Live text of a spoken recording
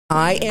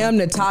I am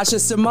Natasha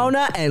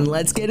Simona, and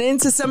let's get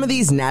into some of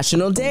these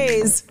national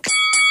days.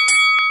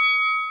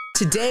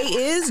 Today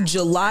is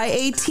July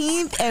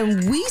 18th,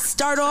 and we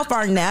start off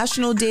our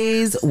national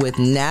days with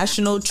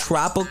National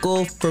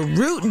Tropical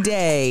Fruit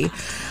Day.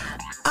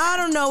 I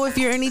don't know if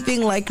you're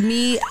anything like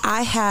me.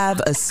 I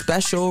have a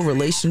special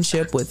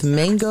relationship with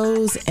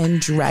mangoes and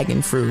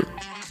dragon fruit.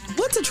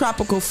 What's a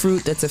tropical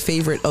fruit that's a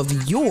favorite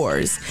of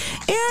yours?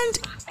 And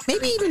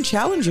maybe even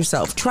challenge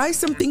yourself. Try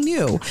something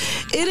new.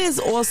 It is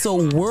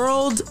also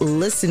World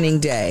Listening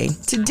Day.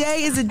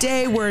 Today is a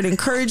day where it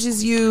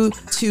encourages you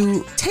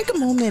to take a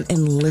moment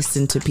and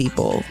listen to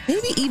people.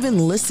 Maybe even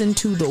listen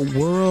to the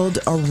world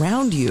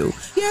around you.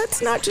 Yeah,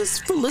 it's not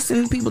just for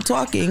listening to people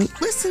talking.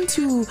 Listen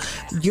to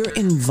your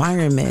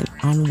environment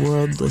on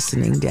World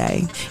Listening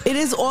Day. It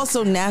is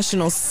also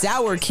National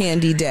Sour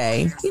Candy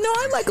Day. You know,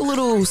 I like a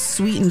little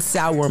sweet and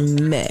sour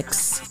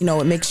mix. You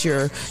know, it makes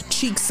your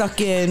cheeks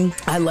suck in.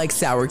 I like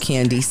sour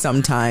candy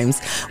sometimes.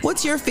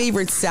 What's your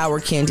favorite sour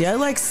candy? I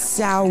like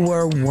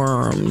sour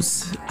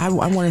worms. I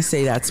want to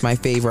say that's my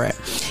favorite.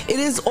 It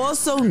is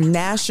also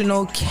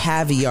National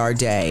Caviar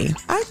Day.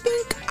 I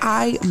think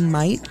I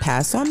might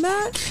pass on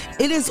that.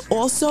 It is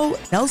also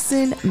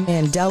Nelson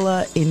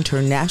Mandela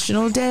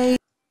International Day.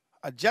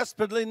 I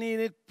desperately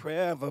needed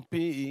prayer for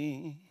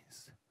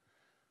peace.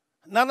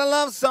 Not a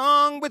love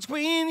song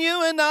between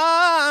you and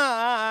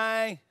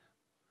I,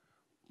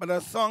 but a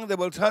song that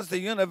will touch the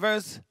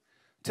universe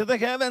to the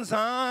heavens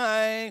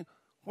high.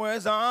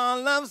 Where's our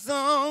love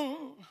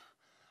song?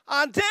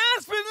 I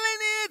desperately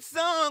need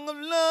song of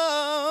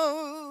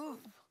love,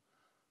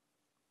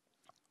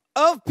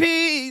 of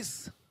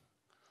peace,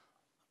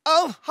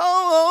 of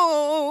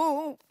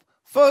hope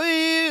for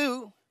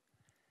you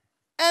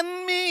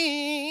and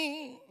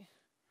me,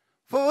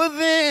 for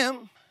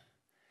them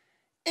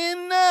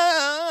in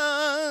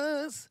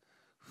us.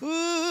 Ooh,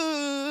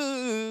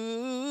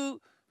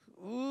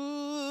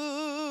 ooh.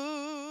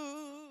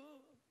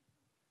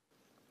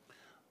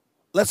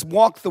 Let's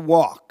walk the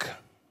walk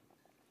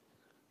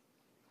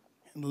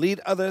and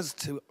lead others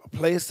to a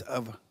place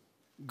of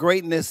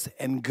greatness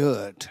and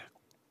good.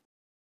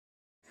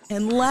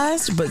 And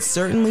last but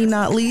certainly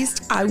not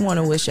least, I want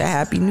to wish a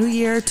Happy New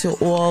Year to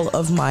all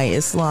of my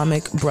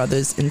Islamic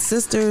brothers and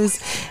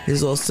sisters. It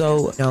is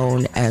also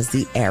known as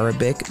the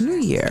Arabic New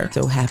Year.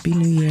 So Happy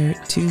New Year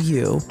to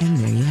you. And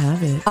there you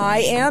have it. I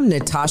am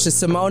Natasha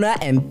Simona,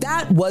 and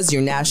that was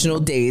your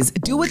National Days.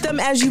 Do with them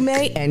as you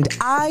may, and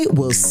I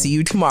will see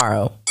you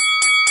tomorrow.